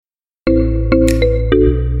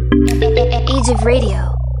Alternative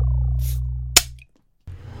Radio.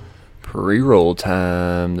 Pre-roll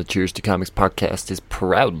time. The Cheers to Comics podcast is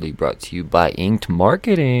proudly brought to you by Inked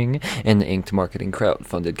Marketing, and the Inked Marketing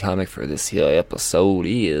crowdfunded comic for this here episode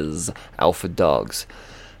is Alpha Dogs.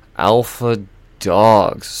 Alpha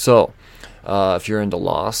Dogs. So, if you're into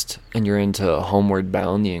Lost and you're into Homeward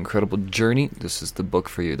Bound: The Incredible Journey, this is the book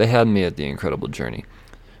for you. They had me at The Incredible Journey.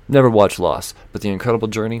 Never watched Lost, but The Incredible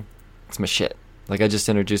Journey, it's my shit. Like, I just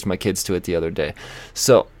introduced my kids to it the other day.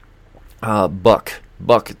 So, Buck,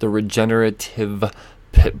 the regenerative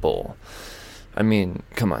pit bull. I mean,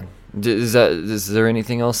 come on. Is there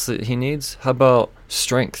anything else that he needs? How about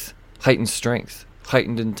strength,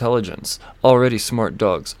 heightened intelligence, already smart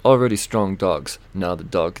dogs, already strong dogs. Now the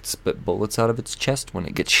dog can spit bullets out of its chest when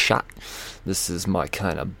it gets shot. This is my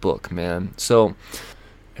kind of book, man. So,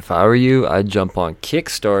 if I were you, I'd jump on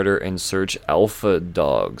Kickstarter and search Alpha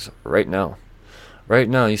Dogs right now. Right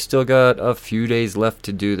now, you still got a few days left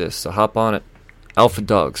to do this, so hop on it. Alpha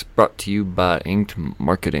Dogs, brought to you by Inked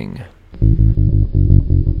Marketing.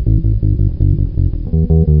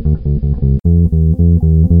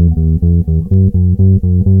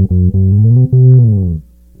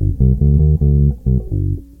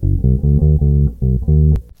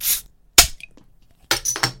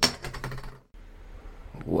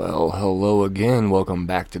 Well, hello again. Welcome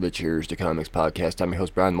back to the Cheers to Comics podcast. I'm your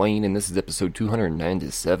host, Brian Wayne, and this is episode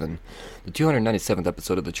 297. The 297th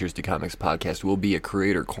episode of the Cheers to Comics podcast will be a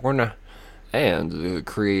creator corner, and the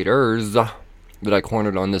creators that I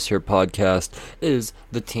cornered on this here podcast is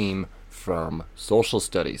the team from Social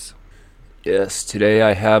Studies. Yes, today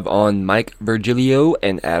I have on Mike Virgilio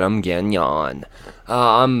and Adam Gagnon.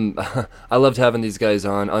 I loved having these guys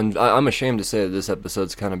on. I'm ashamed to say that this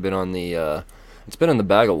episode's kind of been on the... It's been in the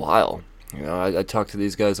bag a while. You know, I talked to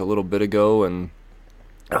these guys a little bit ago, and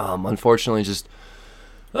unfortunately, just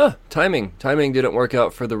timing didn't work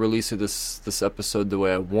out for the release of this episode the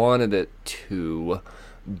way I wanted it to.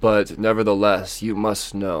 But nevertheless, you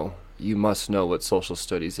must know what Social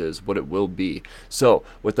Studies is, what it will be. So,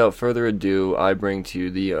 without further ado, I bring to you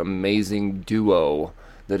the amazing duo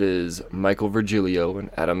that is Michael Virgilio and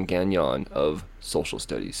Adam Gagnon of Social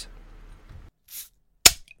Studies.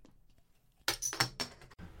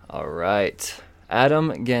 All right.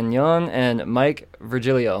 Adam Gagnon and Mike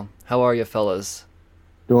Virgilio. How are you, fellas?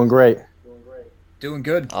 Doing great. Doing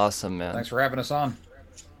good. Awesome, man. Thanks for having us on.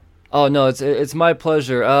 Oh, no, it's my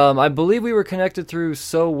pleasure. I believe we were connected through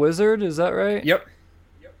So Wizard, is that right? Yep.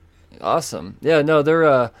 Awesome. Yeah, no,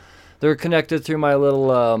 they're connected through my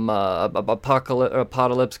little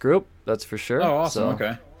apocalypse group, that's for sure. Oh, awesome. So,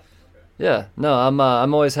 okay. Yeah, no, I'm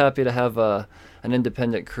always happy to have an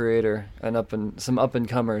independent creator and some up and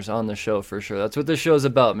comers on the show for sure. That's what this show's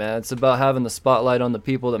about, man. It's about having the spotlight on the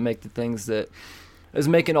people that make the things that is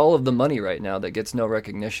making all of the money right now that gets no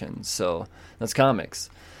recognition. So that's comics.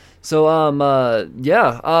 So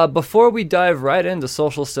before we dive right into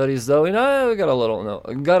Social Studies, though, we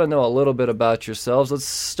gotta know a little bit about yourselves. Let's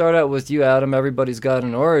start out with you, Adam. Everybody's got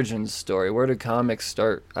an origin story. Where did comics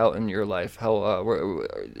start out in your life? How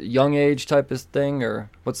young age type of thing,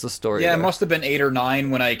 or what's the story? Yeah, there? it must have been 8 or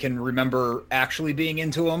 9 when I can remember actually being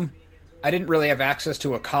into them. I didn't really have access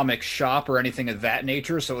to a comic shop or anything of that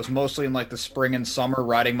nature, so it was mostly in like the spring and summer,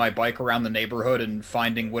 riding my bike around the neighborhood and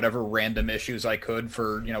finding whatever random issues I could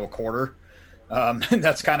for, a quarter.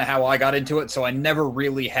 That's kind of how I got into it, so I never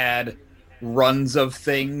really had runs of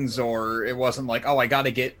things, or it wasn't like, oh, I got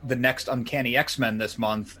to get the next Uncanny X-Men this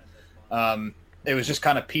month. It was just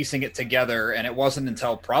kind of piecing it together, and it wasn't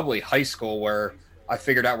until probably high school where I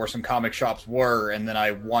figured out where some comic shops were, and then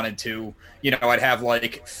I wanted to, I'd have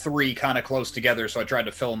like 3 kind of close together, so I tried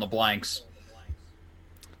to fill in the blanks.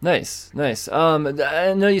 Nice. I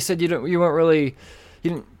know you said you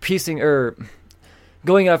didn't piecing or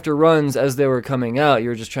going after runs as they were coming out. You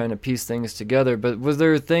were just trying to piece things together. But was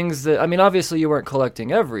there things that, obviously you weren't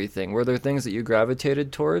collecting everything. Were there things that you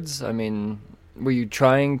gravitated towards? Were you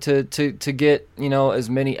trying to get, as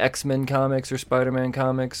many X-Men comics or Spider-Man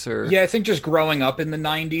comics? Or Yeah, I think just growing up in the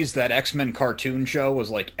 90s, that X-Men cartoon show was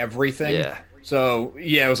like everything. Yeah. So,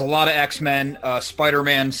 yeah, it was a lot of X-Men,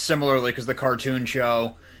 Spider-Man similarly because the cartoon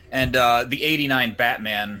show, and the 89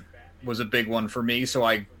 Batman was a big one for me, so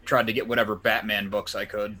I tried to get whatever Batman books I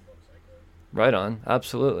could. Right on,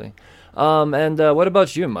 absolutely. And what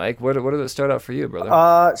about you, Mike? Where did it start out for you,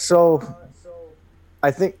 brother? So I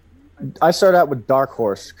think I started out with Dark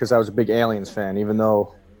Horse because I was a big Aliens fan, even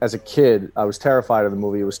though as a kid I was terrified of the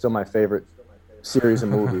movie. It was still my favorite series of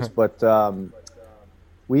movies. But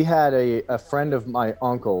we had a friend of my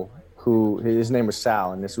uncle who, his name was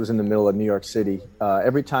Sal, and this was in the middle of New York City.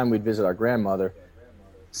 Every time we'd visit our grandmother,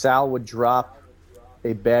 Sal would drop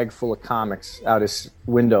a bag full of comics out his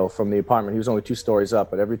window from the apartment. He was only 2 stories up,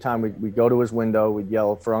 but every time we'd go to his window, we'd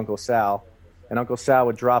yell for Uncle Sal, and Uncle Sal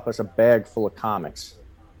would drop us a bag full of comics.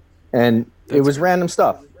 And it was random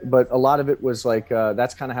stuff, but a lot of it was like,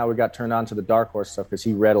 that's kind of how we got turned on to the Dark Horse stuff, because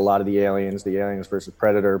he read a lot of the Aliens versus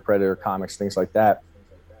Predator comics, things like that.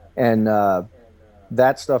 And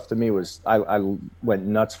that stuff to me was, I went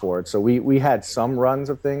nuts for it. So we had some runs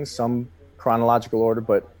of things, some chronological order,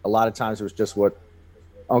 but a lot of times it was just what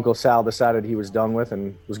Uncle Sal decided he was done with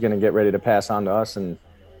and was going to get ready to pass on to us, and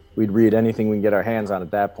we'd read anything we can get our hands on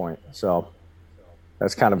at that point. So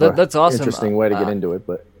that's kind of that's awesome. Interesting way to get into it.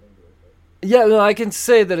 But yeah, no, I can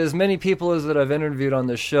say that as many people as that I've interviewed on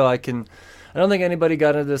this show, I don't think anybody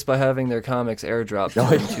got into this by having their comics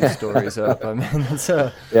airdropped 2 stories up. I mean, that's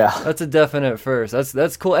a definite first.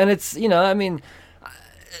 That's cool, and it's, I mean,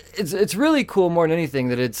 it's really cool more than anything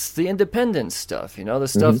that it's the independent stuff, the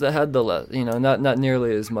stuff that had the not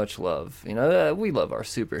nearly as much love. We love our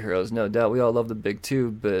superheroes, no doubt. We all love the big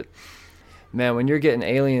two, but man, when you're getting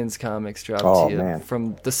Aliens comics dropped to you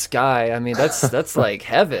from the sky, I mean, that's like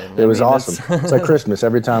heaven. It was awesome. It's like Christmas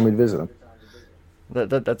every time we'd visit them.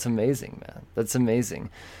 That's amazing, man. That's amazing.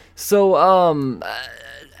 So,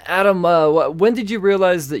 Adam, when did you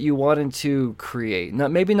realize that you wanted to create?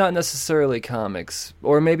 Maybe not necessarily comics,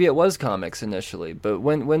 or maybe it was comics initially, but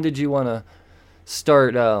when did you want to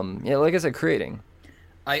start, like I said, creating?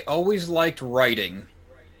 I always liked writing.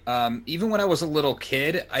 Even when I was a little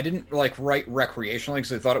kid, I didn't write recreationally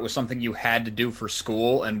because I thought it was something you had to do for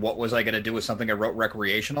school, and what was I going to do with something I wrote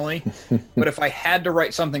recreationally? But if I had to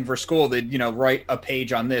write something for school, they'd, write a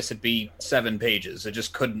page on this, it'd be 7 pages. It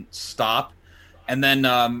just couldn't stop. And then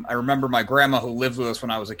I remember my grandma, who lived with us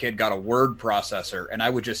when I was a kid, got a word processor, and I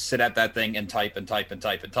would just sit at that thing and type and type and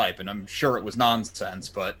type and type. And I'm sure it was nonsense,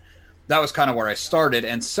 but that was kind of where I started.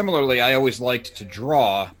 And similarly, I always liked to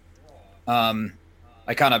draw.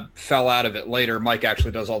 I kind of fell out of it later. Mike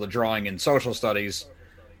actually does all the drawing in social studies.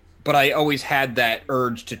 But I always had that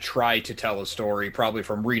urge to try to tell a story, probably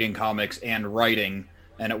from reading comics and writing.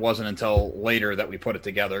 And it wasn't until later that we put it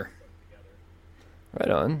together. Right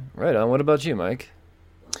on. What about you, Mike?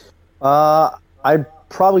 I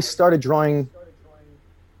probably started drawing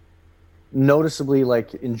noticeably,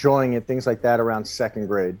 enjoying it, things like that, around 2nd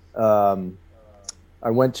grade. I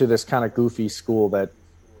went to this kind of goofy school that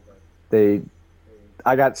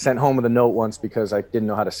I got sent home with a note once because I didn't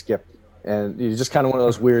know how to skip. And it was just kind of one of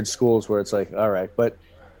those weird schools where it's like, all right. But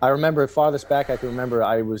I remember, farthest back I can remember,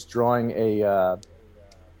 I was drawing an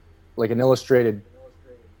illustrated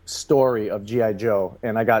story of G.I. Joe,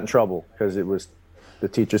 and I got in trouble because the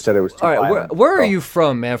teacher said it was too violent. All right, where are you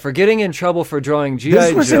from, man, for getting in trouble for drawing G.I. Joe?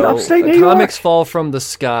 This was in upstate New York. Comics fall from the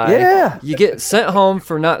sky. Yeah. You get sent home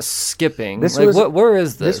for not skipping. Where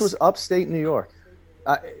is this? This was upstate New York.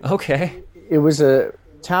 Okay. It was a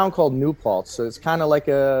town called New Paltz, so it's kind of like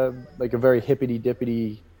a very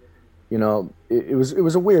hippity-dippity, it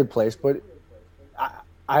was a weird place, but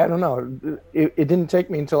I don't know. It didn't take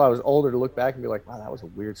me until I was older to look back and be like, wow, that was a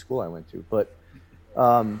weird school I went to. But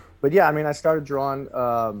yeah, I mean, I started drawing,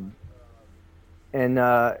 and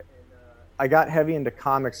I got heavy into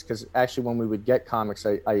comics because actually when we would get comics,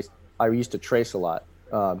 I used to trace a lot,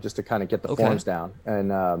 just to kind of get the forms down.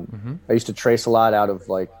 And I used to trace a lot out of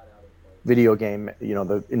video game,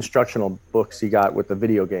 the instructional books you got with the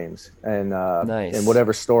video games, and nice. And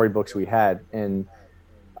whatever storybooks we had. And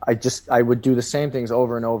I would do the same things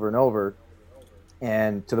over and over and over,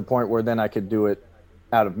 and to the point where then I could do it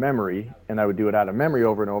out of memory, and I would do it out of memory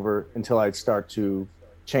over and over until I'd start to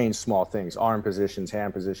change small things, arm positions,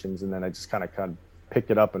 hand positions, and then I just kind of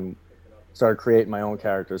picked it up and started creating my own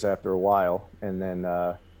characters after a while. And then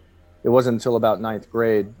it wasn't until about 9th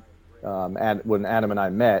grade when Adam and I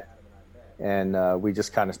met, and we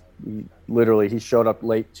just he showed up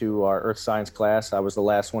late to our earth science class. I was the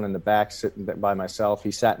last one in the back sitting by myself.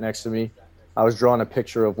 He sat next to me. I was drawing a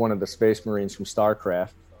picture of one of the Space Marines from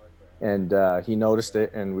StarCraft, and he noticed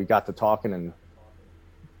it, and we got to talking and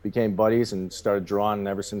became buddies and started drawing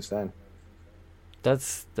ever since then.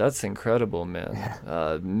 That's incredible, man.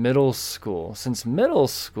 Yeah. Middle school. Since middle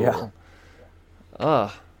school. Yeah.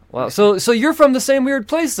 Wow. So you're from the same weird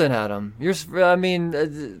place then, Adam. I'm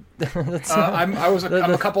a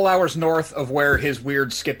couple hours north of where his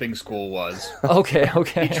weird skipping school was. Okay.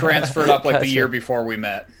 He transferred up the year before we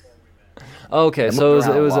met. Okay, so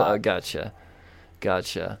it was gotcha.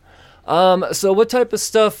 So what type of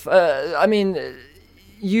stuff?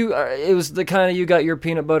 It was the kind of, you got your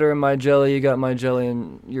peanut butter and my jelly, you got my jelly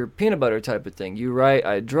and your peanut butter type of thing. You write,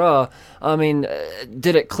 I draw. I mean,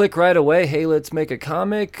 did it click right away? Hey, let's make a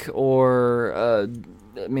comic, or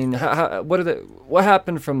I mean, what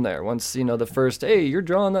happened from there? Once the first, hey, you're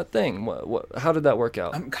drawing that thing. How did that work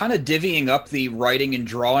out? I'm kind of divvying up the writing and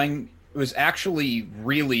drawing. It was actually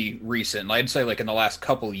really recent. I'd say like in the last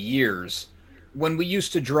couple years. When we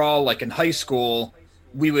used to draw, like in high school,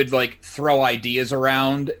 we would like throw ideas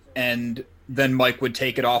around, and then Mike would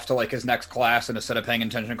take it off to like his next class, and instead of paying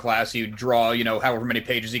attention in class, he'd draw, however many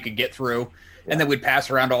pages he could get through. And then we'd pass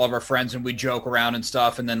around to all of our friends and we'd joke around and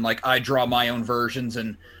stuff. And then like I draw my own versions,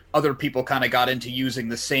 and other people kind of got into using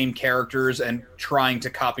the same characters and trying to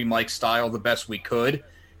copy Mike's style the best we could,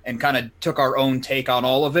 and kind of took our own take on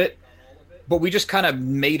all of it. But we just kind of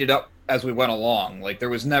made it up as we went along. Like there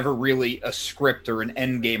was never really a script or an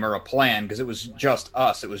end game or a plan, because it was just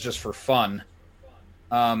us. It was just for fun.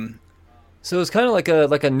 So it's kind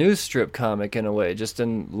of like a news strip comic in a way, just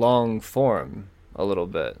in long form a little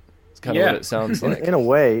bit. It's kind of what it sounds like. In a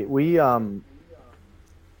way, we a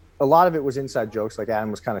lot of it was inside jokes, like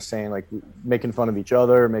Adam was kind of saying, like making fun of each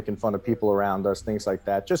other, making fun of people around us, things like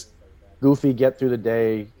that. Just goofy, get through the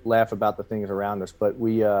day, laugh about the things around us. But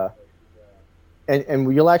we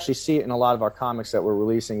and you'll actually see it in a lot of our comics that we're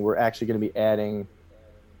releasing. We're actually going to be adding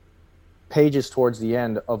pages towards the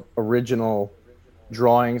end of original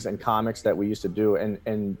drawings and comics that we used to do.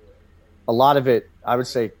 And a lot of it, I would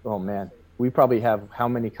say, oh man, we probably have, how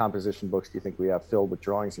many composition books do you think we have filled with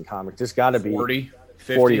drawings and comics? There's got to be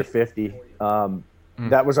 40 or 50.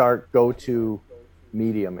 That was our go-to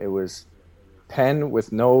medium. It was pen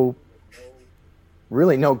with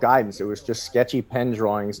really no guidance. It was just sketchy pen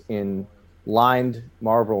drawings in lined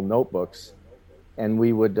marble notebooks, and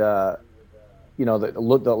we would half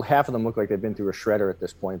of them look like they've been through a shredder at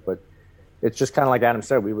this point, but it's just kind of like Adam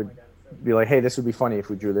said, we would be like, hey, this would be funny if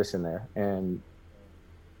we drew this in there. And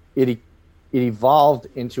it evolved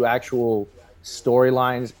into actual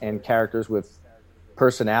storylines and characters with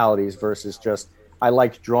personalities versus just, I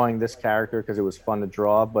liked drawing this character because it was fun to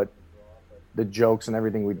draw, but the jokes and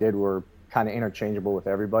everything we did were kind of interchangeable with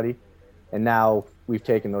everybody. And now we've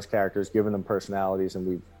taken those characters, given them personalities, and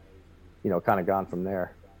we've, kind of gone from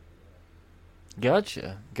there.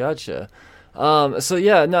 Gotcha. So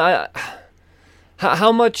yeah, no,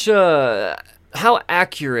 how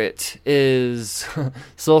accurate is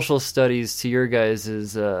social studies to your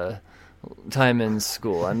guys' time in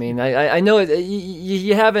school? I mean, I know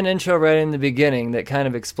you have an intro right in the beginning that kind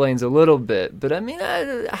of explains a little bit, but I mean,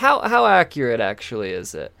 how accurate actually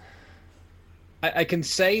is it? I can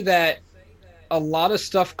say that a lot of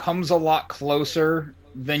stuff comes a lot closer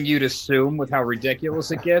than you'd assume with how ridiculous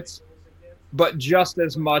it gets, but just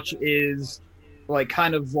as much is like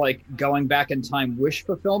kind of like going back in time wish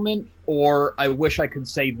fulfillment, or I wish I could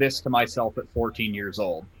say this to myself at 14 years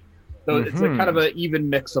old. So it's a kind of an even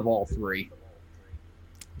mix of all three.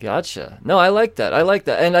 Gotcha. No, I like that.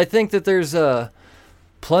 And I think that there's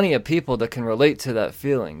plenty of people that can relate to that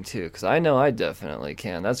feeling too, because I know I definitely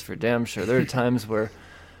can. That's for damn sure. There are times where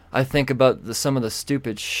I think about some of the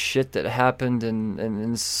stupid shit that happened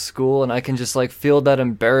in school, and I can just like feel that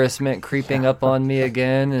embarrassment creeping up on me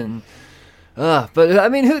again. And but I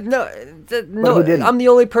mean, who I'm the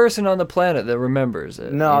only person on the planet that remembers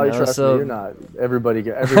it. No, trust me, you're not. Everybody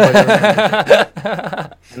remembers it.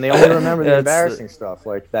 And they only remember the embarrassing stuff,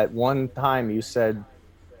 like that one time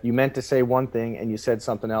you meant to say one thing and you said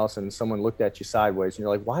something else, and someone looked at you sideways, and you're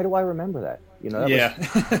like, why do I remember that?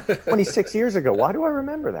 That was 26 years ago. Why do I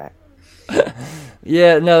remember that?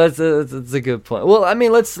 Yeah, no, that's a good point. Well, I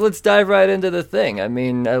mean, let's dive right into the thing. I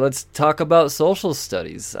mean, let's talk about social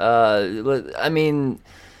studies. I mean,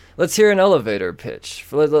 let's hear an elevator pitch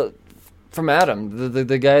from Adam,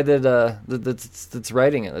 the guy that's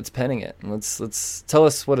writing it, that's penning it. And let's tell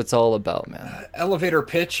us what it's all about, man. Elevator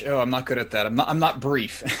pitch? Oh, I'm not good at that. I'm not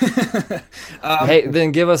brief. Hey,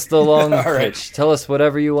 then give us the long pitch. Right. Tell us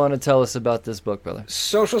whatever you want to tell us about this book, brother.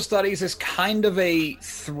 Social studies is kind of a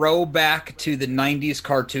throwback to the 90s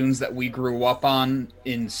cartoons that we grew up on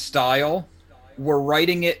in style. We're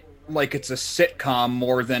writing it like it's a sitcom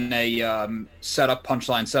more than a setup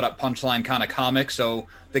punchline kind of comic. So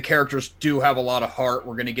the characters do have a lot of heart.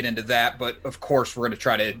 We're going to get into that, but of course we're going to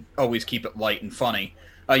try to always keep it light and funny.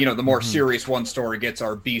 The more serious one story gets,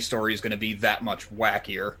 our B story is going to be that much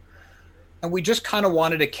wackier. And we just kind of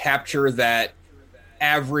wanted to capture that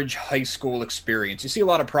average high school experience. You see a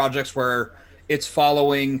lot of projects where it's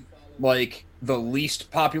following like the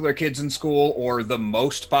least popular kids in school or the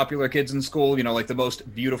most popular kids in school, like the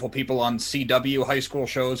most beautiful people on CW high school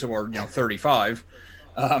shows who are, 35,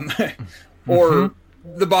 or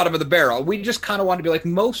the bottom of the barrel. We just kind of want to be like,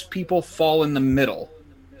 most people fall in the middle.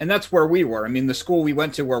 And that's where we were. I mean, the school we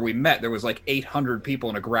went to where we met, there was like 800 people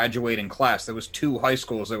in a graduating class. There was 2 high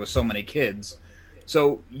schools. There was so many kids.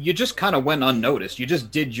 So you just kind of went unnoticed. You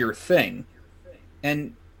just did your thing.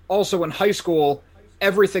 And also in high school,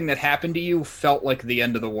 everything that happened to you felt like the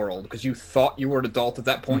end of the world because you thought you were an adult at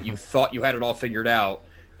that point. You thought you had it all figured out.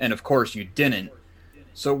 And of course you didn't.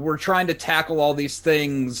 So we're trying to tackle all these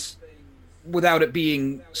things without it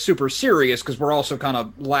being super serious because we're also kind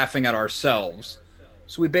of laughing at ourselves.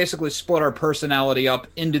 So we basically split our personality up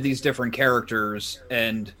into these different characters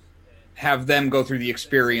and have them go through the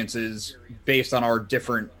experiences based on our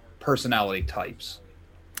different personality types.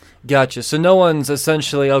 Gotcha. So no one's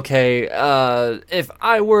essentially, okay, if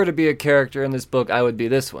I were to be a character in this book, I would be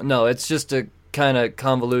this one. No, it's just a kind of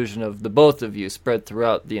convolution of the both of you spread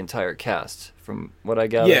throughout the entire cast, from what I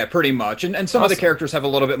gather. Yeah, pretty much. And some of the characters have a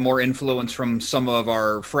little bit more influence from some of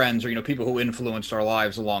our friends or, people who influenced our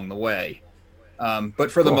lives along the way.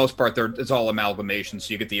 But for the most part, it's all amalgamation,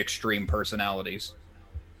 so you get the extreme personalities.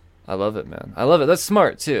 I love it, man. I love it. That's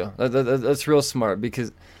smart, too. That's real smart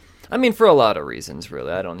because, I mean, for a lot of reasons,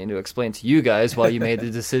 really. I don't need to explain to you guys why you made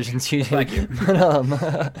the decisions you did. Thank you.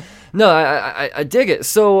 But, no, I dig it.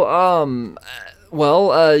 So,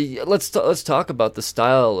 let's talk about the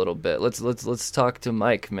style a little bit. Let's talk to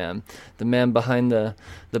Mike, man, the man behind the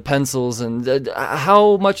pencils. And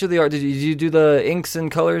how much of the art did you do? The inks and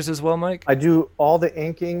colors as well, Mike? I do all the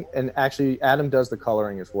inking, and actually Adam does the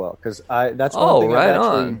coloring as well. Because that's one thing I've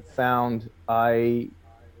actually found I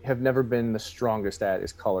have never been the strongest at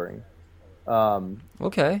is coloring.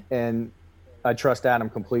 Okay. And I trust Adam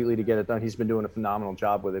completely to get it done. He's been doing a phenomenal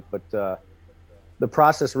job with it. But the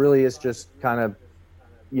process really is just kind of,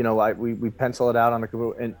 we pencil it out on the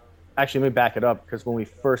computer. And actually, let me back it up, because when we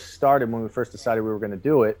first decided we were going to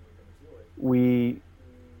do it, we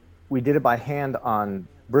did it by hand on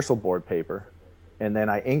bristle board paper, and then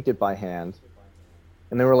I inked it by hand.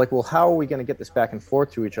 And they were like, well, how are we going to get this back and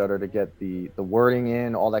forth to each other to get the wording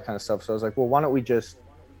in, all that kind of stuff? So I was like, well, why don't we just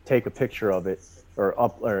take a picture of it or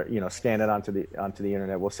scan it onto the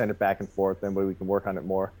internet. We'll send it back and forth, then we can work on it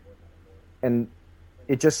more. And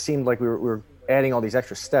it just seemed like we were adding all these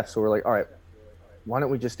extra steps. So we're like, all right, why don't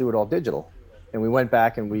we just do it all digital? And we went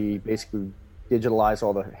back and we basically digitalized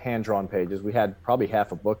all the hand-drawn pages. We had probably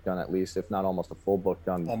half a book done at least, if not almost a full book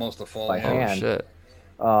done. Almost a full by hand. Shit.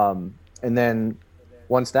 And then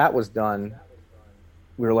once that was done,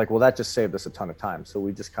 we were like, well, that just saved us a ton of time. So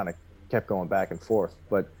we just kind of kept going back and forth.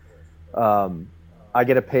 But I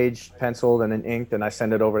get a page penciled and then inked, and I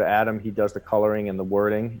send it over to Adam. He does the coloring and the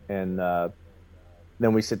wording, and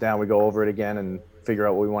then we sit down, we go over it again and figure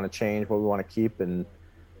out what we want to change, what we want to keep. And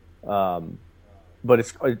but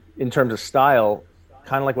it's in terms of style,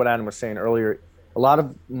 kind of like what Adam was saying earlier, a lot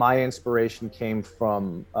of my inspiration came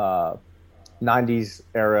from 90s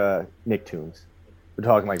era Nicktoons. We're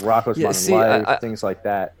talking like Rocko's Modern Life, things like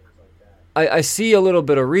that. I see a little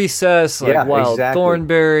bit of Recess, like Wild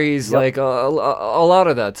Thornberries, like a lot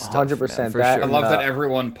of that stuff. 100% man, for that. sure. I love that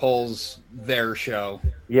everyone pulls their show.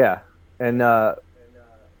 Yeah. And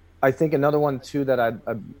I think another one, too, that I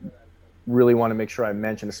really want to make sure I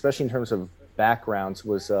mention, especially in terms of backgrounds,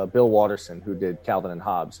 was Bill Watterson, who did Calvin and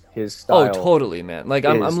Hobbes. His style. Oh, totally, man. Like,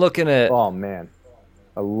 I'm looking at... Oh, man.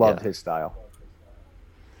 I loved his style.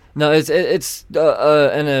 No, it's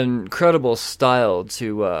an incredible style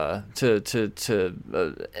to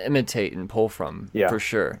imitate and pull from, for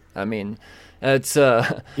sure. I mean, it's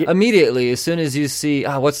immediately as soon as you see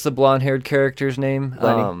what's the blonde-haired character's name?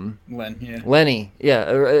 Lenny,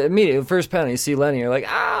 yeah. Immediately, first panel, you see Lenny, you're like,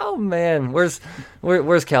 oh man, where's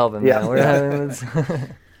Calvin? Man?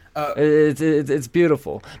 It's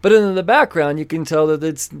beautiful, but in the background, you can tell that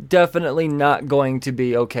it's definitely not going to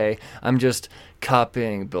be okay. I'm just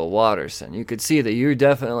copying Bill Watterson. You could see that you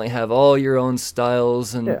definitely have all your own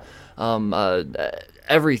styles and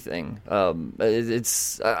everything.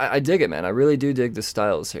 I dig it, man. I really do dig the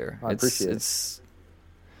styles here. I appreciate it. It's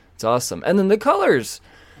awesome. And then the colors.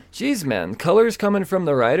 Jeez, man, colors coming from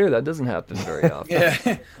the writer, that doesn't happen very often.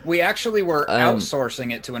 Yeah, we actually were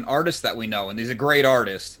outsourcing it to an artist that we know, and he's a great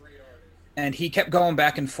artist. And he kept going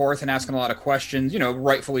back and forth and asking a lot of questions,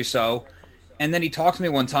 rightfully so. And then he talked to me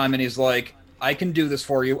one time, and he's like, I can do this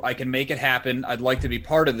for you. I can make it happen. I'd like to be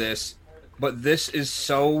part of this. But this is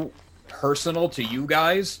so personal to you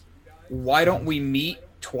guys. Why don't we meet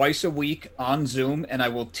twice a week on Zoom, and I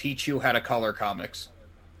will teach you how to color comics?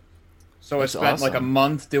 So I spent like a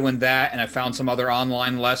month doing that, and I found some other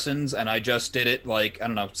online lessons, and I just did it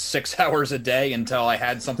 6 hours a day until I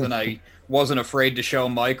had something I wasn't afraid to show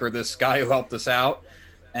Mike or this guy who helped us out.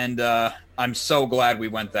 And I'm so glad we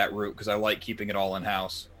went that route because I like keeping it all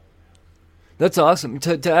in-house. That's awesome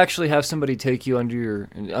to actually have somebody take you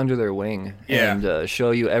under their wing and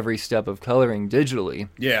show you every step of coloring digitally.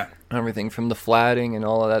 Yeah, everything from the flatting and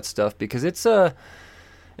all of that stuff, because it's not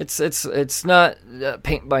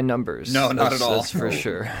paint by numbers. No, not at all. That's for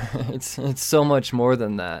sure. It's so much more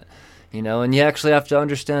than that, and you actually have to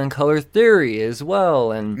understand color theory as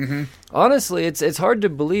well. And honestly, it's hard to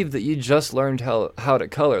believe that you just learned how to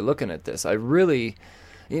color looking at this.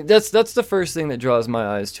 That's the first thing that draws my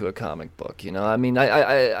eyes to a comic book. I mean,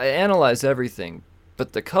 I analyze everything,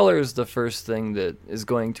 but the color is the first thing that is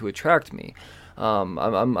going to attract me.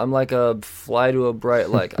 I'm like a fly to a bright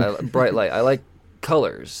light. I like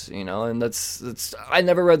colors, and that's. I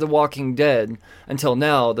never read The Walking Dead until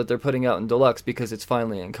now that they're putting out in deluxe because it's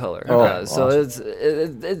finally in color. So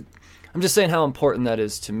awesome. I'm just saying how important that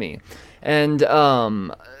is to me, and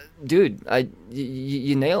dude,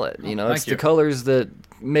 you nail it. It's the colors that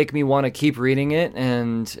make me want to keep reading it,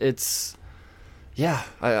 and it's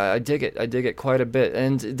I dig it. I dig it quite a bit,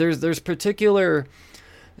 and there's particular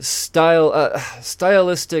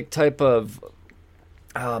stylistic type of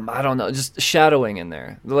I don't know, just shadowing in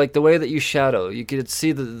there, like the way that you shadow. You could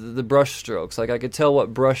see the brush strokes. Like I could tell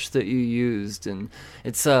what brush that you used, and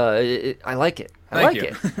it's I like it. Thank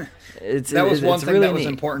you. That was one thing really that was neat.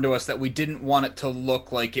 important to us, that we didn't want it to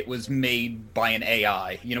look like it was made by an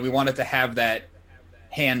AI. We wanted to have that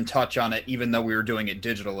hand touch on it, even though we were doing it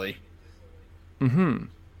digitally.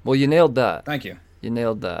 Well, you nailed that. Thank you. You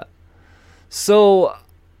nailed that. So,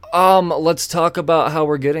 let's talk about how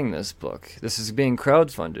we're getting this book. This is being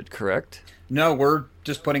crowdfunded, correct? No, we're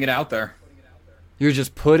just putting it out there. You're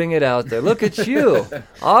just putting it out there. Look at you.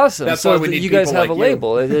 Awesome. That's so why we need you guys people have like a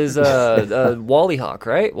label. It is Wally Hawk,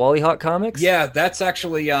 right? Wally Hawk Comics? Yeah, that's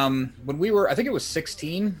actually when we were, I think it was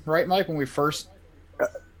 16, right, Mike, when we first...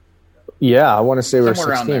 Yeah, I want to say we were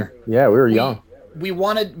Somewhere around 16. there. Yeah, we were young. We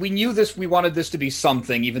wanted this to be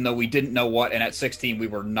something, even though we didn't know what, and at 16 we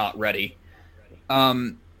were not ready.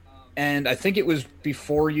 And I think it was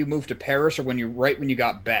before you moved to Paris, or when you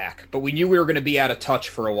got back. But we knew we were going to be out of touch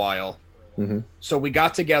for a while. So we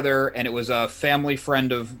got together, and it was a family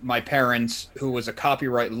friend of my parents who was a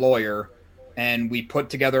copyright lawyer, and we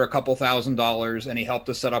put together a couple $1,000, and he helped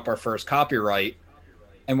us set up our first copyright.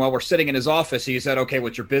 And while we're sitting in his office, he said, "Okay,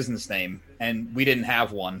 what's your business name?" And we didn't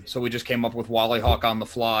have one, so we just came up with Wally Hawk on the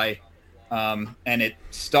fly, and it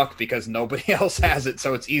stuck because nobody else has it,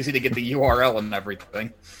 so it's easy to get the URL and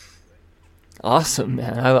everything. Awesome,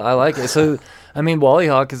 man. I like it. So, I mean, Wally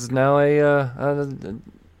Hawk is now a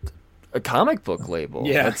comic book label.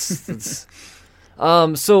 Yeah. That's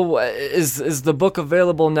so is the book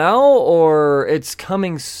available now, or it's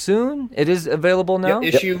coming soon? It is available now? Yeah,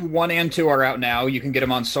 issue 1 and 2 are out now. You can get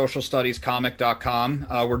them on socialstudiescomic.com.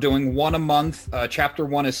 We're doing one a month. Chapter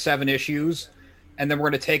 1 is 7 issues, and then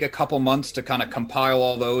we're going to take a couple months to kind of compile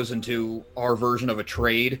all those into our version of a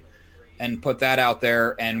trade and put that out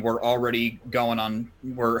there. And we're already him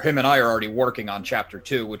and I are already working on Chapter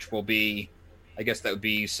 2, which will be, I guess that would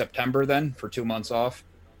be September then, for 2 months off.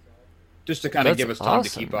 Just to kind of give us time to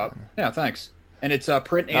keep up. Yeah, thanks. And it's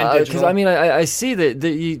print and digital. Because I mean, I see that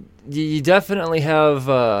you definitely have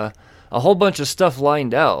a whole bunch of stuff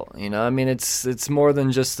lined out. I mean, it's more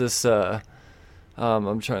than just this. I'm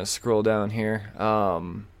trying to scroll down here.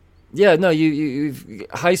 Yeah, no, you've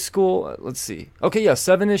high school. Let's see. Okay, yeah,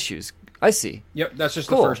 7 issues. I see. Yep, that's just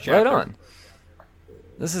cool. The first chapter. Right on.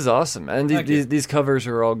 This is awesome, and these covers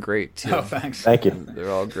are all great too. Oh, thanks. Thank you.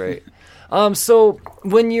 They're all great. So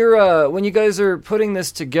when you guys are putting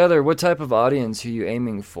this together, what type of audience are you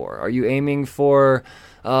aiming for? Are you aiming for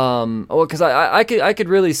because I could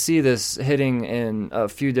really see this hitting in a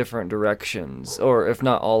few different directions, or if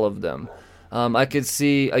not all of them. I could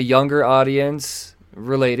see a younger audience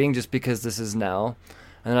relating just because this is now,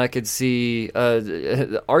 and I could see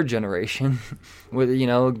our generation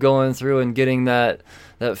with going through and getting that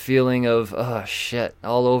feeling of shit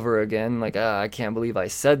all over again, like I can't believe I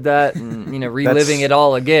said that, and reliving it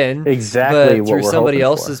all again, exactly but what through we're somebody hoping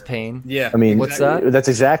else's for. pain. Yeah, I mean, what's that? That's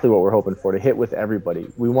exactly what we're hoping for, to hit with everybody.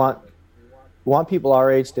 We want people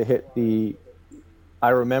our age to hit the I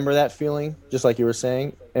remember that feeling, just like you were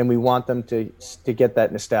saying, and we want them to get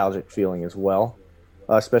that nostalgic feeling as well,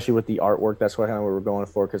 especially with the artwork. That's what we're going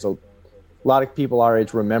for, because a lot of people our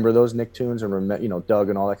age remember those Nicktoons and Doug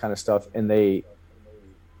and all that kind of stuff, and they,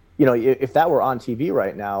 if that were on TV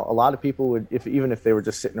right now, a lot of people would, even if they were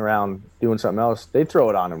just sitting around doing something else, they'd throw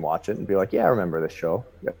it on and watch it and be like, "Yeah, I remember this show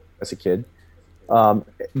as a kid." And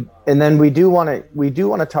then we do want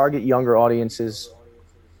to target younger audiences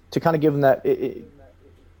to kind of give them that. Things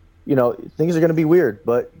are going to be weird,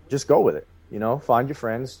 but just go with it. Find your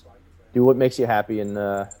friends, do what makes you happy, and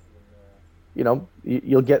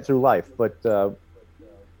you'll get through life. But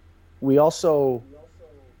we also,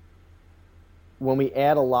 when we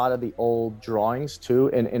add a lot of the old drawings too,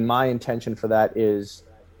 and my intention for that is,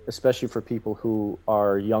 especially for people who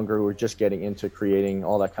are younger, who are just getting into creating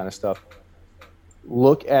all that kind of stuff,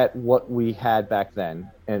 look at what we had back then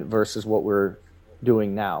and versus what we're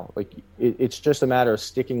doing now. Like it's just a matter of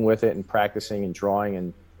sticking with it and practicing and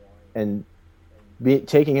drawing and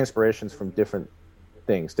taking inspirations from different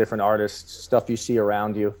things, different artists, stuff you see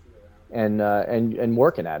around you, and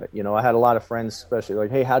working at it. I had a lot of friends, especially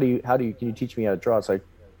like, hey, can you teach me how to draw? It's like,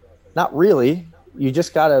 not really. You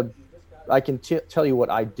just gotta. I can tell you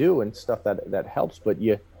what I do and stuff that helps, but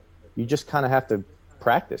you just kind of have to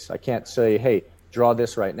practice. I can't say, hey, draw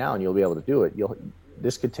this right now and you'll be able to do it.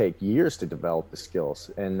 This could take years to develop the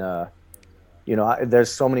skills. And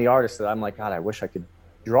there's so many artists that I'm like, God, I wish I could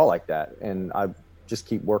draw like that, and I just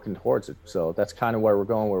keep working towards it. So that's kind of where we're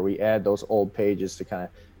going, where we add those old pages to kind of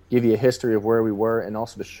give you a history of where we were, and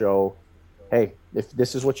also to show, hey, if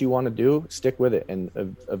this is what you want to do, stick with it, and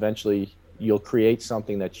eventually you'll create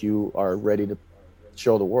something that you are ready to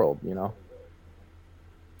show the world.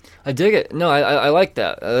 I dig it. No, I like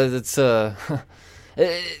that. It's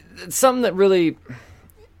something that really,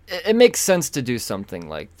 it makes sense to do something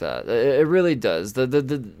like that. It really does.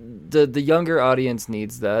 The younger audience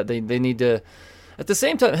needs that. They need to, at the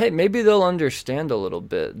same time, hey, maybe they'll understand a little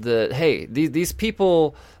bit that, hey, these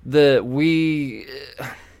people that we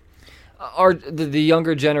are, the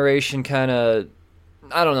younger generation kind of,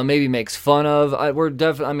 I don't know, maybe makes fun of. We're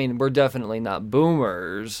definitely not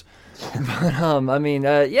boomers. But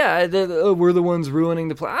we're the ones ruining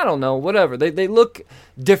the play. I don't know, whatever. They look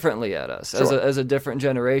differently at us, sure, as a different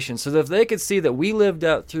generation. So if they could see that we lived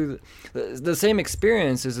out through the same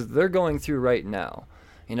experiences that they're going through right now,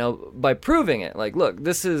 by proving it, like, look,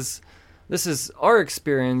 this is our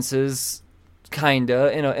experiences,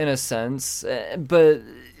 kinda in a sense, but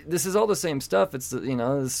this is all the same stuff. It's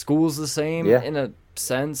the school's the same, yeah, in a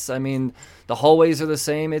sense. I mean, the hallways are the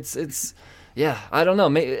same. It's yeah. I don't know.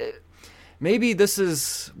 Maybe this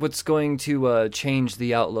is what's going to change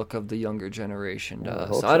the outlook of the younger generation to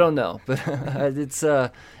us. I don't know, but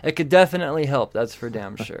it could definitely help. That's for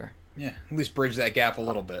damn sure. Yeah, at least bridge that gap a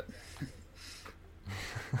little bit.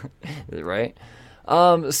 Right.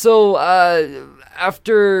 So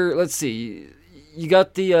after, let's see, you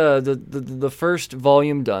got the first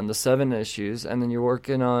volume done, the 7 issues, and then you're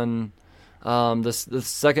working on the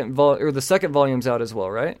second the second volume's out as well,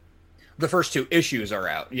 right? The first 2 issues are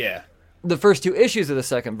out. Yeah. The first 2 issues of the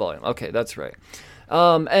second volume. Okay, that's right.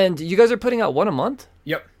 And you guys are putting out one a month?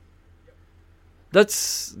 Yep.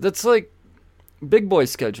 That's like big boy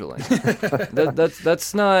scheduling.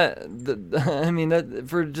 that's not. I mean, that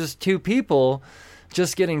for just 2 people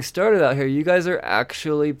just getting started out here, you guys are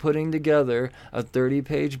actually putting together a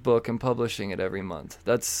 30-page book and publishing it every month.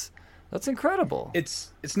 That's incredible.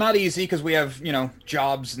 It's not easy because we have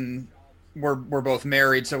jobs, and we're both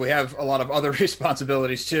married, so we have a lot of other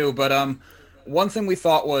responsibilities too. But one thing we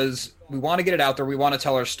thought was, we want to get it out there. We want to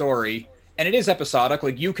tell our story, and it is episodic.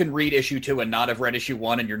 Like, you can read issue 2 and not have read issue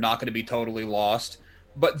 1, and you're not going to be totally lost.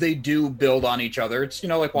 But they do build on each other. It's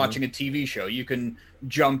like watching a TV show. You can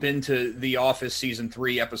jump into The Office season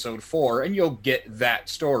 3 episode 4, and you'll get that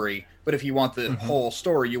story. But if you want the whole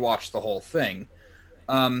story, you watch the whole thing.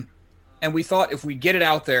 And we thought, if we get it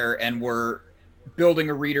out there and we're building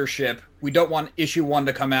a readership, we don't want issue 1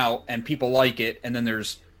 to come out and people like it, and then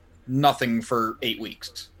there's nothing for 8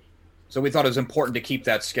 weeks. So we thought it was important to keep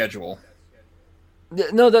that schedule.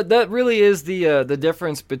 No, that really is the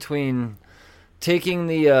difference between taking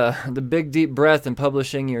the big deep breath and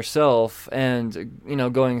publishing yourself, and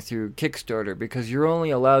going through Kickstarter, because you're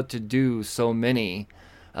only allowed to do so many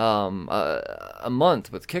a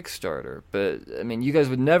month with Kickstarter. But I mean, you guys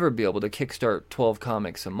would never be able to kickstart 12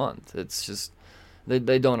 comics a month. It's just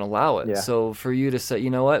they don't allow it. Yeah. So for you to say, you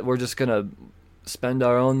know what, we're just gonna spend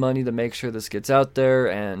our own money to make sure this gets out there,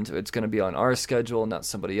 and it's going to be on our schedule, not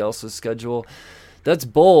somebody else's schedule. That's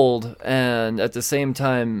bold, and at the same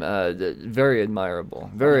time, very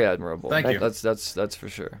admirable, very admirable. Thank you. That's for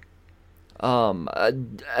sure.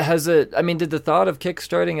 Has it? I mean, did the thought of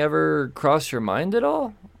kickstarting ever cross your mind at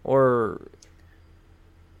all, or?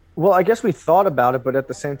 Well, I guess we thought about it, but at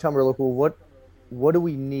the same time, we're like, well, what do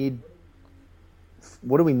we need?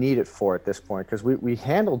 What do we need it for at this point? Because we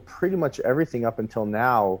handled pretty much everything up until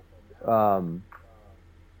now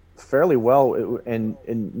fairly well, and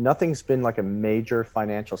nothing's been like a major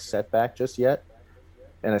financial setback just yet.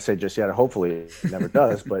 And I say just yet, hopefully it never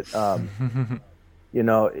does. But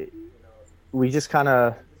we just kind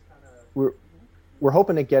of we're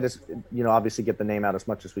hoping to get obviously get the name out as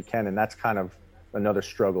much as we can, and that's kind of another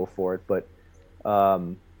struggle for it. But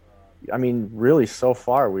I mean, really, so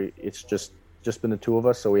far it's just been the two of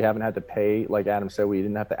us, so we haven't had to pay. Like Adam said, we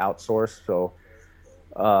didn't have to outsource. So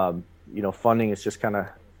funding is just kind of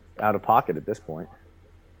out of pocket at this point.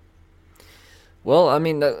 Well, I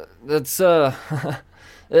mean, that's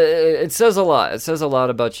it says a lot. It says a lot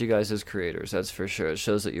about you guys as creators, that's for sure. It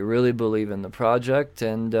shows that you really believe in the project,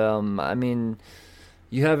 and I mean,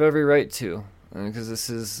 you have every right to, because this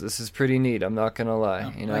is pretty neat. I'm not gonna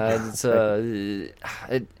lie. It's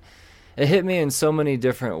it hit me in so many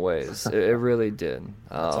different ways. It really did.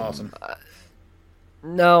 That's awesome.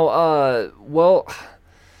 Now, well,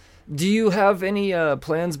 do you have any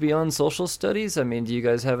plans beyond social studies? I mean, do you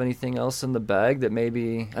guys have anything else in the bag that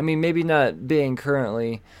maybe not being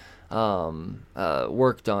currently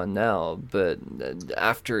worked on now, but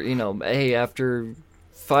after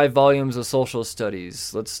 5 volumes of social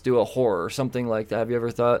studies, let's do a horror or something like that. Have you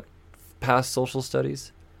ever thought past social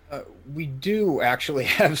studies? We do actually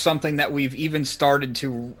have something that we've even started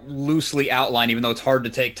to loosely outline, even though it's hard to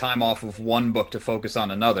take time off of one book to focus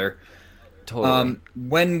on another. Totally.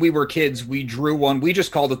 When we were kids, we drew one. We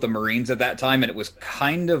just called it the Marines at that time, and it was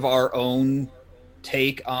kind of our own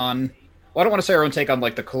take on... Well, I don't want to say our own take on,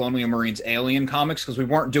 like, the Colonial Marines Alien comics, because we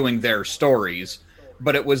weren't doing their stories,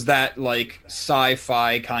 but it was that, like,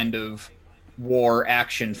 sci-fi kind of war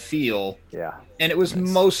action feel. Yeah. And it was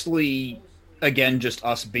mostly... Again, just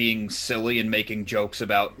us being silly and making jokes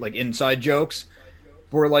about, like, inside jokes.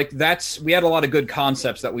 We're like, we had a lot of good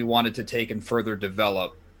concepts that we wanted to take and further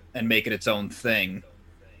develop and make it its own thing.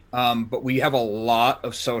 But we have a lot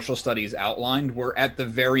of social studies outlined. We're at the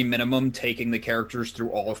very minimum taking the characters through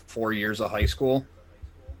all 4 years of high school.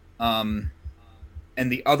 And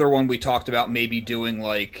the other one we talked about maybe doing,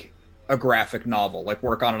 like, a graphic novel, like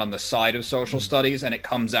work on it on the side of social studies, and it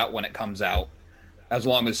comes out when it comes out. As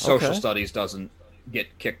long as social studies doesn't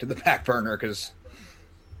get kicked to the back burner, because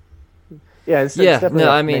it's definitely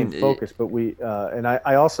our main focus. But we and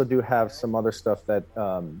I also do have some other stuff that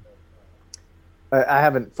I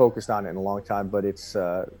haven't focused on it in a long time. But it's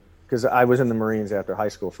because I was in the Marines after high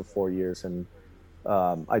school for 4 years, and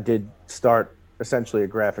I did start essentially a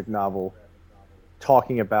graphic novel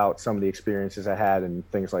talking about some of the experiences I had and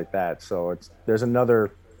things like that. So there's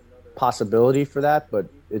another possibility for that, but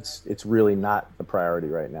it's really not the priority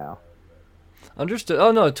right now. Understood.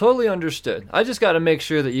 Oh no, totally understood. I just got to make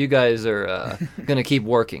sure that you guys are gonna keep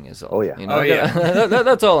working. Is all. Oh yeah.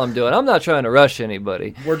 That's all I'm doing. I'm not trying to rush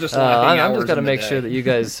anybody. We're just. I'm just gonna make sure that you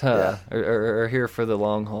guys are here for the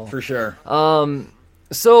long haul. For sure.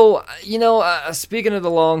 So, speaking of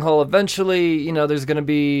the long haul, eventually, there's going to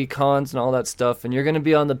be cons and all that stuff, and you're going to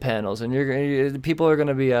be on the panels, and people are going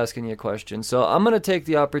to be asking you questions. So I'm going to take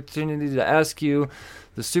the opportunity to ask you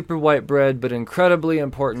the super white bread but incredibly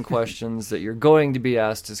important questions that you're going to be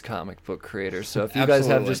asked as comic book creators. So if you guys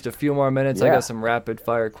have just a few more minutes, I got some rapid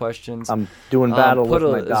fire questions. I'm doing battle with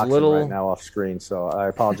my dachshund right now off screen, so I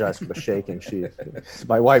apologize for the shaking.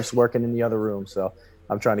 My wife's working in the other room, so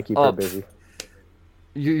I'm trying to keep her busy.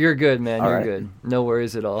 You're good, man. You're good. No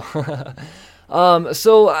worries at all.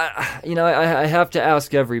 So I have to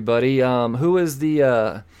ask everybody, who is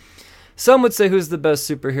the... some would say who's the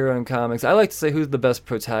best superhero in comics. I like to say who's the best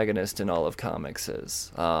protagonist in all of comics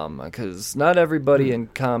is. Because not everybody in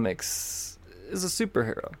comics is a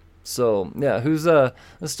superhero. So, yeah,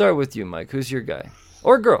 let's start with you, Mike. Who's your guy?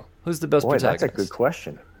 Or girl? Who's the best protagonist? That's a good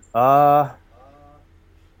question. Yeah.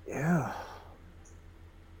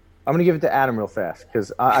 I'm going to give it to Adam real fast,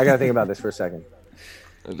 because I got to think about this for a second.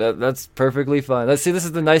 That's perfectly fine. Let's see, this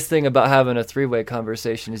is the nice thing about having a three-way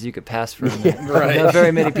conversation is you could pass for a minute. Right. Not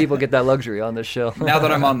very many people get that luxury on this show. Now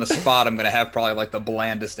that I'm on the spot, I'm going to have probably like the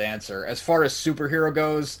blandest answer. As far as superhero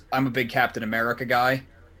goes, I'm a big Captain America guy.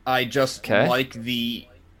 I just like the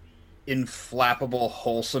inflappable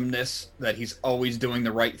wholesomeness that he's always doing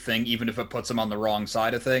the right thing, even if it puts him on the wrong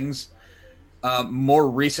side of things. More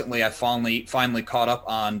recently, I finally caught up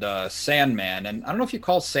on Sandman, and I don't know if you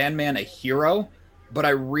call Sandman a hero, but I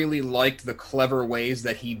really liked the clever ways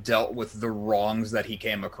that he dealt with the wrongs that he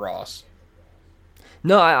came across.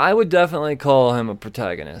 No, I would definitely call him a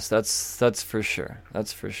protagonist. That's for sure.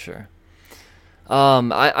 That's for sure.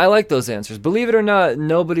 I like those answers. Believe it or not,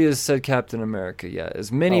 nobody has said Captain America yet.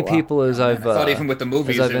 As many people as I thought even with the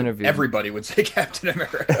movies, interviewed, everybody would say Captain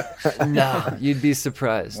America. No, you'd be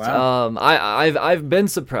surprised. Wow. I've been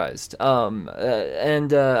surprised.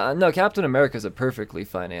 No, Captain America is a perfectly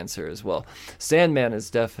fine answer as well. Sandman is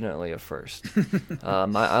definitely a first.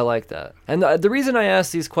 I like that. And the reason I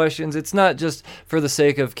ask these questions, it's not just for the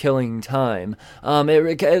sake of killing time.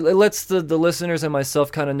 It lets the listeners and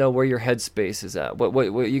myself kind of know where your headspace is at.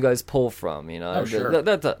 What you guys pull from, you know. Oh, sure.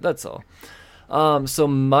 That's all. So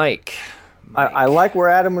Mike. I like where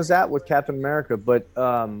Adam was at with Captain America, but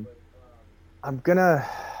I'm gonna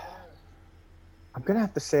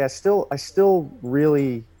have to say I still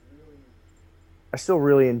really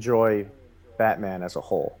enjoy Batman as a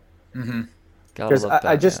whole. Mm-hmm. Because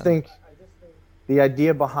I just think the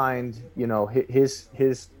idea behind, you know, his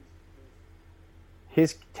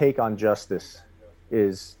take on justice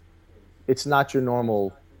is, it's not your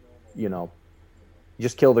normal, you know, you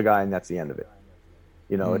just kill the guy and that's the end of it.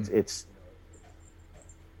 You know,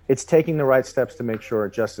 it's taking the right steps to make sure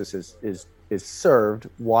justice is served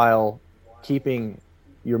while keeping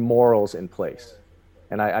your morals in place.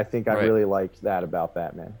 And I think I really like that about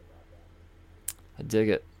Batman. I dig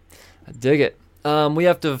it. We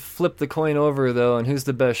have to flip the coin over, though, and who's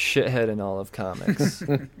the best shithead in all of comics?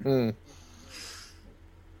 How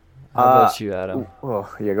about you, Adam?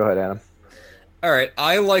 Oh, yeah, go ahead, Adam. All right,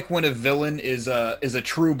 I like when a villain is a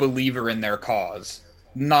true believer in their cause.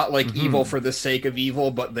 Not like evil for the sake of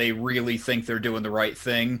evil, but they really think they're doing the right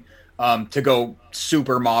thing. To go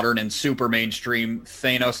super modern and super mainstream,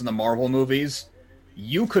 Thanos in the Marvel movies,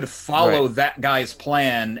 you could follow that guy's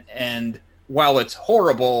plan, and while it's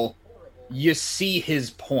horrible, you see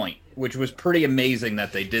his point, which was pretty amazing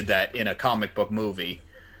that they did that in a comic book movie.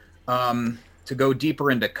 To go deeper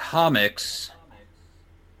into comics,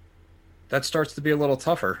 that starts to be a little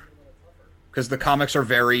tougher, because the comics are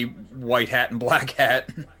very white hat and black hat.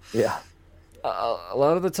 Yeah. A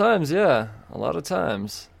lot of the times, yeah. A lot of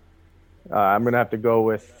times. I'm going to have to go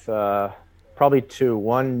with probably two.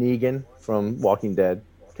 One, Negan from Walking Dead,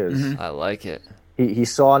 because I like it. He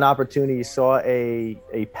saw an opportunity, he saw a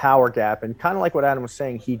power gap, and kind of like what Adam was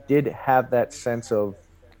saying, he did have that sense of,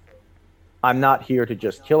 I'm not here to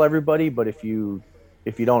just kill everybody, but if you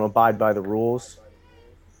don't abide by the rules,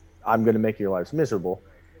 I'm going to make your lives miserable.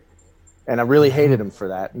 And I really hated him for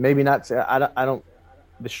that. Maybe not. I don't.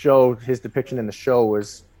 The show, his depiction in the show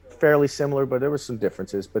was fairly similar, but there was some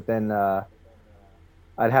differences. But then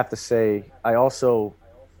I'd have to say, I kind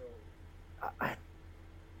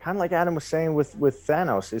of like Adam was saying with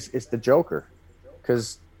Thanos is the Joker,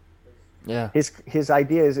 because his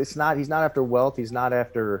idea is he's not after wealth, he's not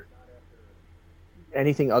after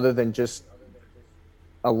anything other than just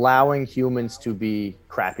allowing humans to be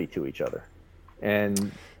crappy to each other,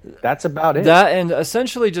 and that's about it. That and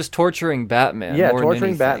essentially just torturing Batman. Yeah, more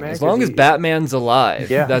torturing than Batman. As long as Batman's alive,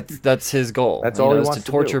 that's his goal. That's all he wants to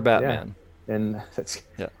to torture do. Batman. Yeah. And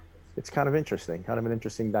it's kind of interesting, kind of an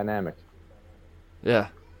interesting dynamic. Yeah,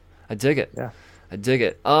 I dig it. Yeah, I dig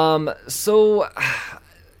it. So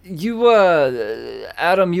you,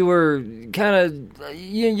 Adam, you were kind of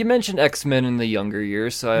you mentioned X-Men in the younger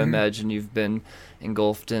years, so I imagine you've been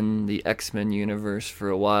engulfed in the X-Men universe for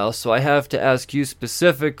a while. So I have to ask you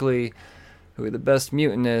specifically who the best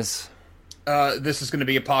mutant is. This is going to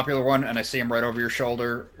be a popular one, and I see him right over your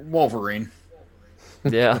shoulder. Wolverine.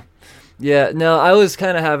 Yeah. Yeah, no, I was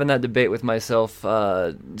kind of having that debate with myself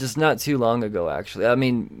just not too long ago, actually. I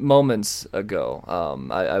mean, moments ago.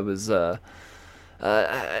 I was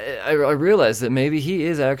I realized that maybe he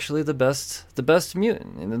is actually the best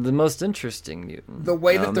mutant and the most interesting mutant. The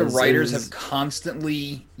way that the writers have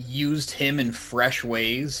constantly used him in fresh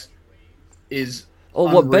ways is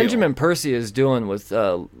unreal. What Benjamin Percy is doing with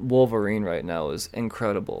Wolverine right now is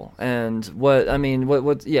incredible. And what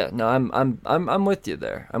yeah, no, I'm with you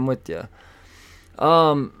there. I'm with you.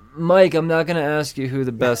 Mike, I'm not gonna ask you who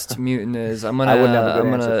the best mutant is. I'm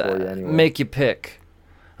gonna make you pick.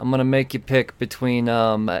 I'm going to make you pick between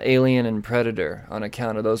Alien and Predator on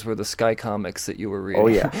account of those were the Sky comics that you were reading. Oh,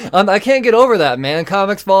 yeah. I can't get over that, man.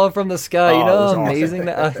 Comics falling from the sky. You know how amazing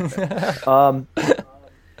that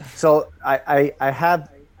So I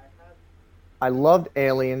loved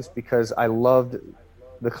Aliens because I loved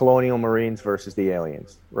the Colonial Marines versus the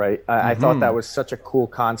aliens, right? I thought that was such a cool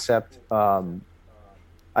concept.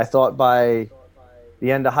 I thought by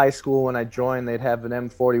the end of high school when I joined, they'd have an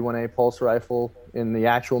M41A pulse rifle in the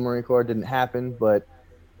actual Marine Corps. It didn't happen, but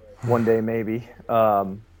one day maybe.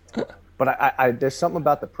 But I there's something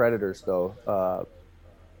about the Predators, though,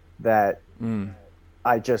 that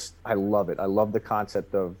I love it. I love the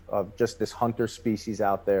concept of just this hunter species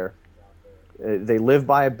out there. They live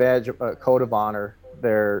by a code of honor.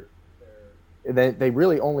 They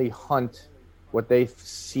really only hunt what they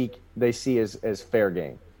see as fair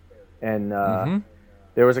game. And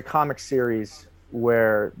there was a comic series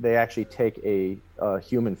where they actually take a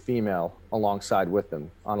human female alongside with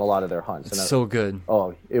them on a lot of their hunts. It's so good.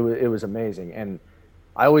 Oh, it was amazing. And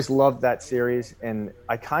I always loved that series. And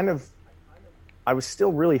I was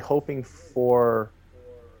still really hoping for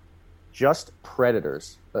just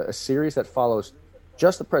predators, a series that follows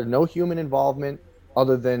just the predator, no human involvement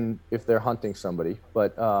other than if they're hunting somebody.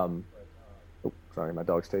 But sorry, my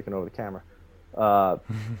dog's taking over the camera.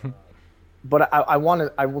 But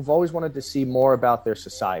I've always wanted to see more about their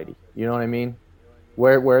society. You know what I mean?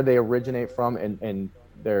 Where they originate from and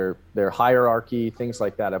their hierarchy, things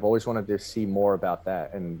like that. I've always wanted to see more about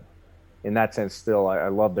that. And in that sense, still, I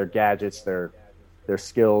love their gadgets, their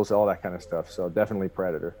skills, all that kind of stuff. So definitely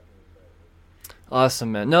Predator.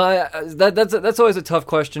 Awesome, man. No, that's always a tough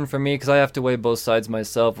question for me because I have to weigh both sides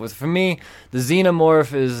myself. For me, the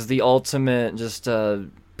Xenomorph is the ultimate just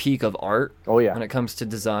peak of art. Oh yeah. When it comes to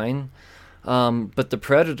design. But the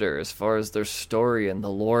Predator, as far as their story and the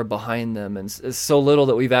lore behind them, and it's so little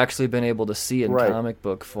that we've actually been able to see in comic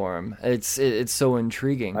book form. It's so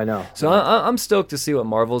intriguing. I know. So I'm stoked to see what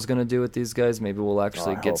Marvel's going to do with these guys. Maybe we'll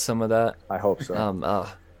actually get some of that. I hope so.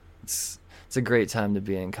 It's a great time to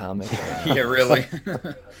be in comic. Yeah, really.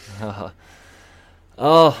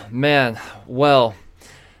 Oh man. Well,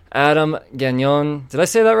 Adam Gagnon. Did I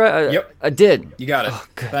say that right? Yep. I did. You got it. Oh,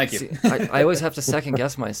 thank you. See, I always have to second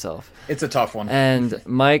guess myself. It's a tough one. And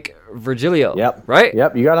Mike Virgilio. Yep. Right?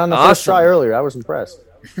 Yep. You got on the first try earlier. I was impressed.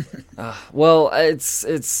 Well,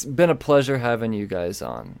 it's been a pleasure having you guys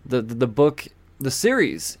on. The book, the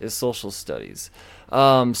series is Social Studies.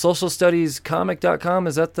 SocialStudiesComic.com,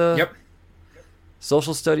 is that the... Yep.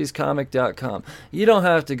 SocialStudiesComic.com. You don't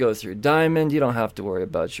have to go through Diamond. You don't have to worry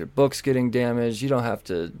about your books getting damaged. You don't have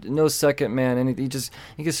to, no second man, anything. You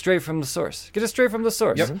get straight from the source. Get it straight from the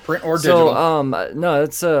source. Yep, print or digital. So, no,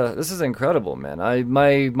 this is incredible, man.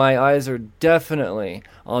 My eyes are definitely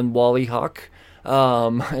on Wally Hawk.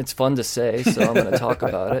 It's fun to say, so I'm going to talk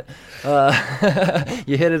about it.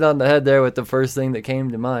 You hit it on the head there with the first thing that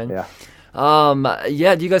came to mind. Yeah.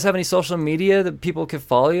 Yeah. Do you guys have any social media that people could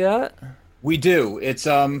follow you at? We do. It's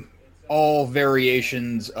all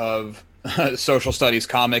variations of Social Studies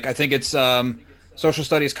Comic. I think it's Social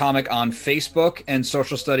Studies Comic on Facebook and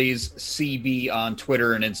Social Studies CB on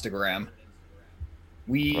Twitter and Instagram.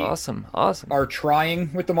 We awesome are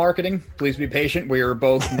trying with the marketing. Please be patient. We are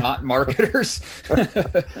both not marketers.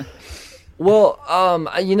 Well,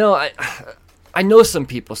 I know some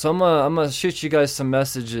people, so I'm gonna shoot you guys some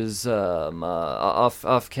messages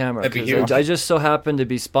off camera. That'd be huge. I just so happen to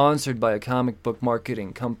be sponsored by a comic book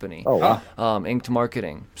marketing company. Oh wow. Inked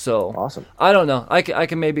Marketing. So awesome. I don't know. I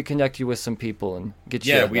can maybe connect you with some people and get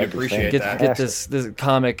you. Yeah, we'd appreciate that. Get this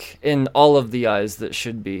comic in all of the eyes that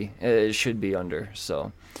it should be under.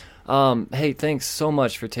 So. Hey, thanks so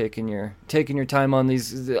much for taking your time on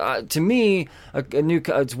these. To me,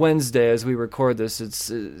 it's Wednesday as we record this.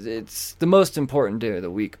 It's the most important day of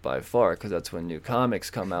the week by far because that's when new comics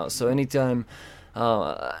come out. So anytime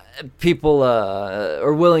people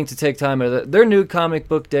are willing to take time out of their new comic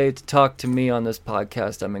book day to talk to me on this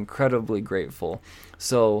podcast, I'm incredibly grateful.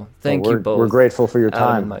 So thank you both. We're grateful for your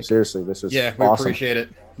Adam time. Seriously, this is we awesome. appreciate it.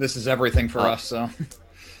 This is everything for us. So.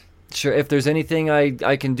 Sure. If there's anything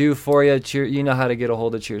I can do for you, you know how to get a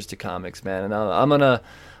hold of Cheers to Comics, man. And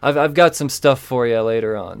I've got some stuff for you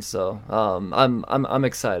later on. So I'm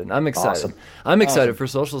excited. I'm excited. Awesome. I'm excited for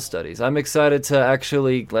Social Studies. I'm excited to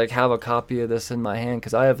actually have a copy of this in my hand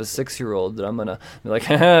because I have a 6-year-old that I'm gonna be like,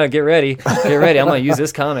 get ready. I'm gonna use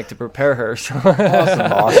this comic to prepare her. So.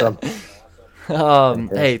 Awesome.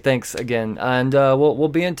 Hey, thanks again, and we'll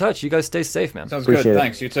be in touch. You guys stay safe, man. Sounds Appreciate good. it.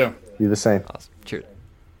 Thanks. You too. You the same. Awesome. Cheers.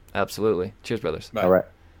 Absolutely. Cheers, brothers. Bye. All right.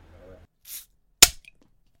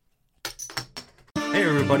 Hey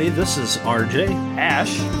everybody, this is RJ,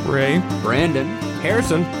 Ash, Ray, Brandon,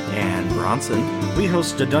 Harrison, and Bronson. We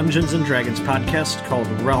host a Dungeons & Dragons podcast called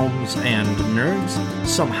Realms and Nerds.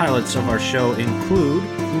 Some highlights of our show include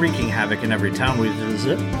wreaking havoc in every town we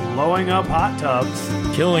visit, blowing up hot tubs,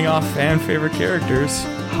 killing off fan favorite characters,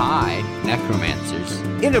 high necromancers,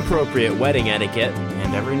 inappropriate wedding etiquette,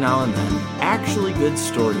 and every now and then, actually good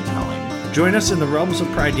storytelling. Join us in the realms of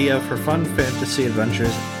Pridea for fun fantasy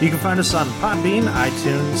adventures. You can find us on Podbean,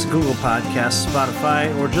 iTunes, Google Podcasts,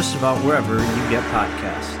 Spotify, or just about wherever you get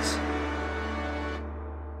podcasts.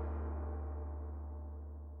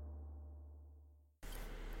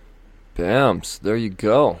 Bams, there you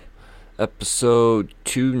go. Episode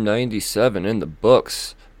 297 in the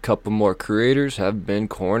books. Couple more creators have been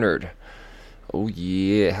cornered. Oh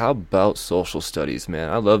yeah, how about social studies, man?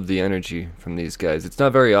 I love the energy from these guys. It's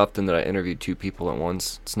not very often that I interview two people at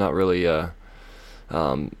once. It's not really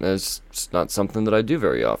it's not something that I do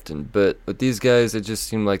very often. But with these guys, it just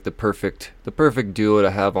seemed like the perfect duo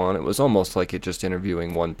to have on. It was almost like it just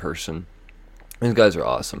interviewing one person. These guys are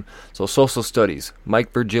awesome. So social studies,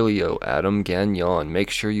 Mike Virgilio, Adam Gagnon. Make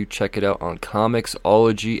sure you check it out on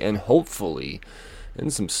Comixology and hopefully in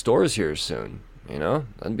some stores here soon. You know,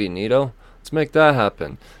 that'd be neato. Let's make that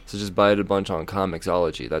happen. So just buy it a bunch on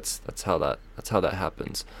Comixology. That's how that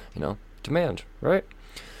happens. You know, demand, right?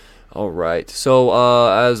 All right. So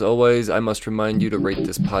as always, I must remind you to rate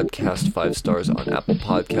this podcast 5 stars on Apple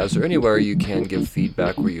Podcasts or anywhere you can give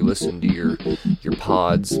feedback where you listen to your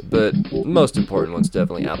pods. But the most important one's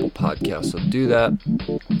definitely Apple Podcasts. So do that.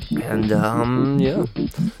 And yeah,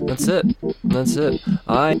 that's it.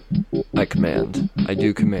 I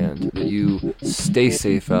do command that you stay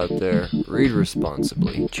safe out there, read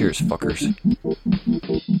responsibly. Cheers, fuckers.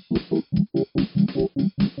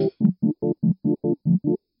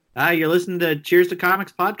 You're listening to Cheers to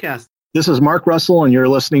Comics podcast. This is Mark Russell, and you're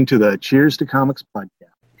listening to the Cheers to Comics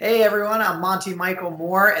podcast. Hey, everyone. I'm Monty Michael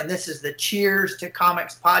Moore, and this is the Cheers to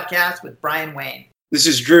Comics podcast with Brian Wayne. This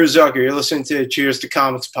is Drew Zucker. You're listening to Cheers to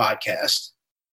Comics podcast.